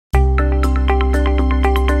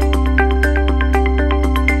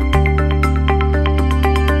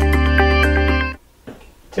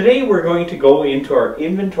Today we're going to go into our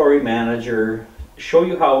inventory manager, show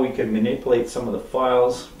you how we can manipulate some of the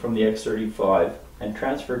files from the X35 and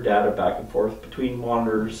transfer data back and forth between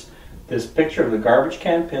monitors. This picture of the garbage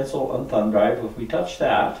can, pencil, and thumb drive, if we touch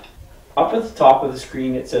that, up at the top of the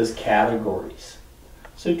screen it says categories.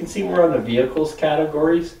 So you can see we're on the vehicles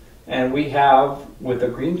categories, and we have, with a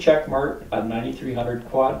green check mark, a 9300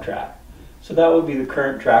 quad track. So that would be the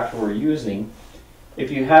current tractor we're using. If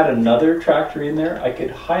you had another tractor in there, I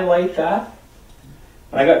could highlight that.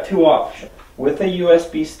 And I got two options. With a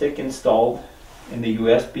USB stick installed in the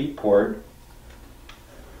USB port,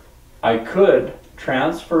 I could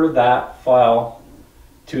transfer that file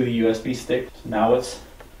to the USB stick. Now it's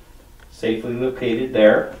safely located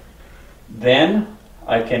there. Then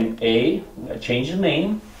I can A, change the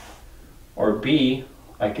name, or B,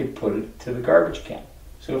 I could put it to the garbage can.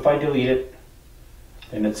 So if I delete it,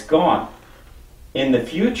 then it's gone. In the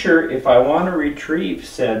future, if I want to retrieve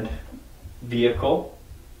said vehicle,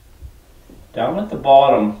 down at the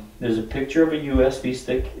bottom there's a picture of a USB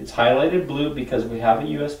stick. It's highlighted blue because we have a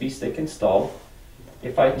USB stick installed.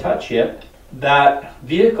 If I touch it, that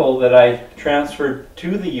vehicle that I transferred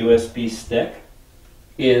to the USB stick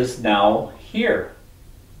is now here.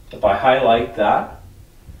 If I highlight that,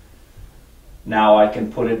 now I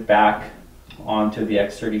can put it back onto the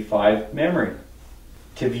X35 memory.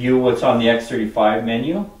 To view what's on the X35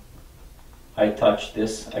 menu, I touch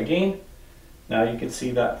this again. Now you can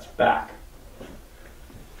see that's back.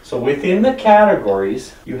 So within the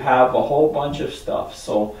categories, you have a whole bunch of stuff.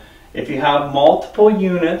 So if you have multiple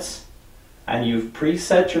units and you've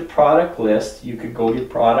preset your product list, you could go to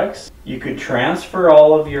products. You could transfer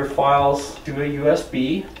all of your files to a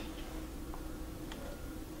USB.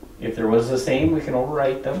 If there was the same, we can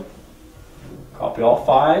overwrite them. Copy all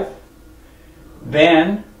 5.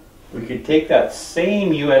 Then we could take that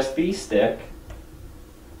same USB stick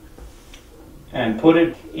and put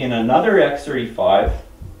it in another X35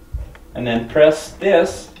 and then press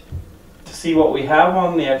this to see what we have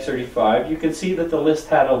on the X35. You can see that the list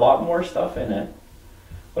had a lot more stuff in it.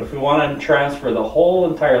 But if we want to transfer the whole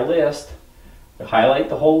entire list, we highlight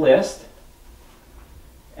the whole list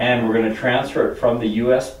and we're going to transfer it from the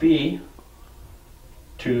USB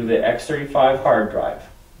to the X35 hard drive.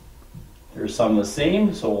 There's some the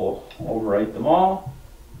same, so we'll overwrite them all.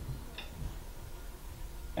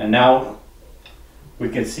 And now we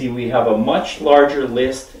can see we have a much larger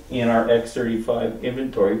list in our X35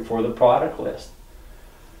 inventory for the product list.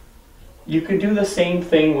 You can do the same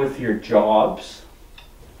thing with your jobs.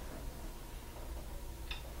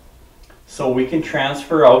 So we can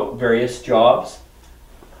transfer out various jobs,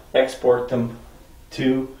 export them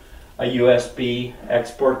to a USB,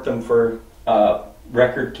 export them for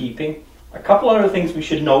record keeping. A couple other things we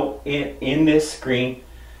should note in this screen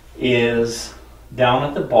is down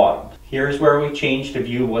at the bottom. Here's where we change to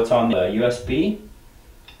view what's on the USB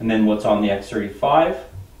and then what's on the X35.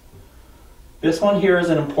 This one here is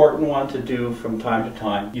an important one to do from time to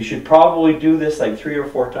time. You should probably do this like 3 or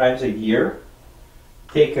 4 times a year.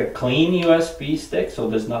 Take a clean USB stick so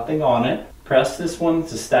there's nothing on it. Press this one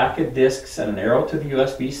to stack of discs and an arrow to the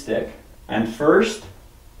USB stick. And first,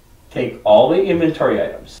 take all the inventory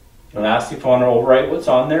items. It'll ask you if you want to overwrite what's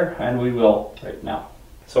on there, and we will right now.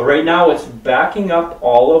 So right now it's backing up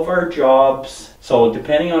all of our jobs. So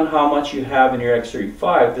depending on how much you have in your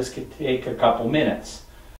X35, this could take a couple minutes.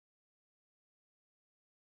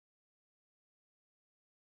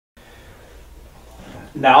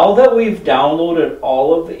 Now that we've downloaded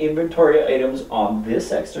all of the inventory items on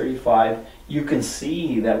this X35, you can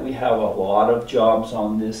see that we have a lot of jobs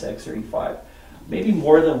on this X35. Maybe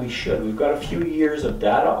more than we should. We've got a few years of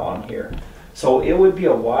data on here. So it would be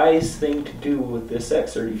a wise thing to do with this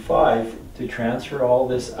X35 to transfer all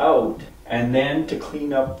this out and then to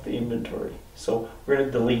clean up the inventory. So we're going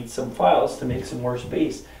to delete some files to make some more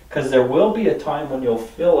space, because there will be a time when you'll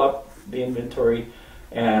fill up the inventory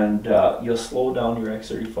and you'll slow down your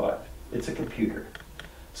X35. It's a computer.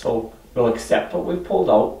 So we'll accept what we've pulled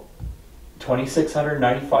out,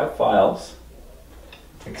 2,695 files,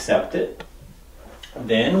 accept it.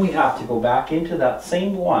 Then we have to go back into that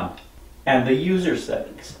same one and the user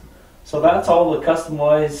settings. So that's all the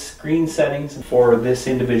customized screen settings for this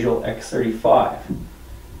individual X35.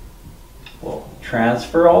 We'll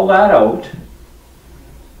transfer all that out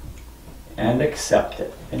and accept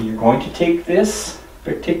it. And you're going to take this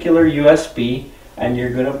particular USB and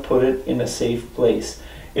you're going to put it in a safe place.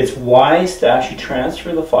 It's wise to actually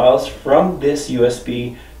transfer the files from this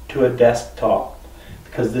USB to a desktop,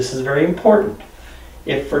 because this is very important.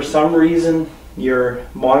 If for some reason your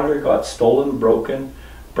monitor got stolen, broken,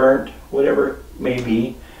 burnt, whatever it may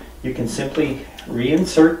be, you can simply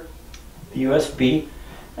reinsert the USB,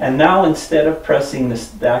 and now instead of pressing the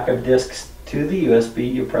stack of discs to the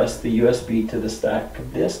USB, you press the USB to the stack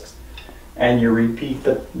of discs, and you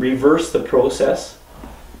reverse the process.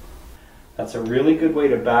 That's a really good way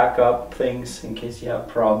to back up things in case you have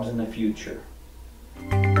problems in the future.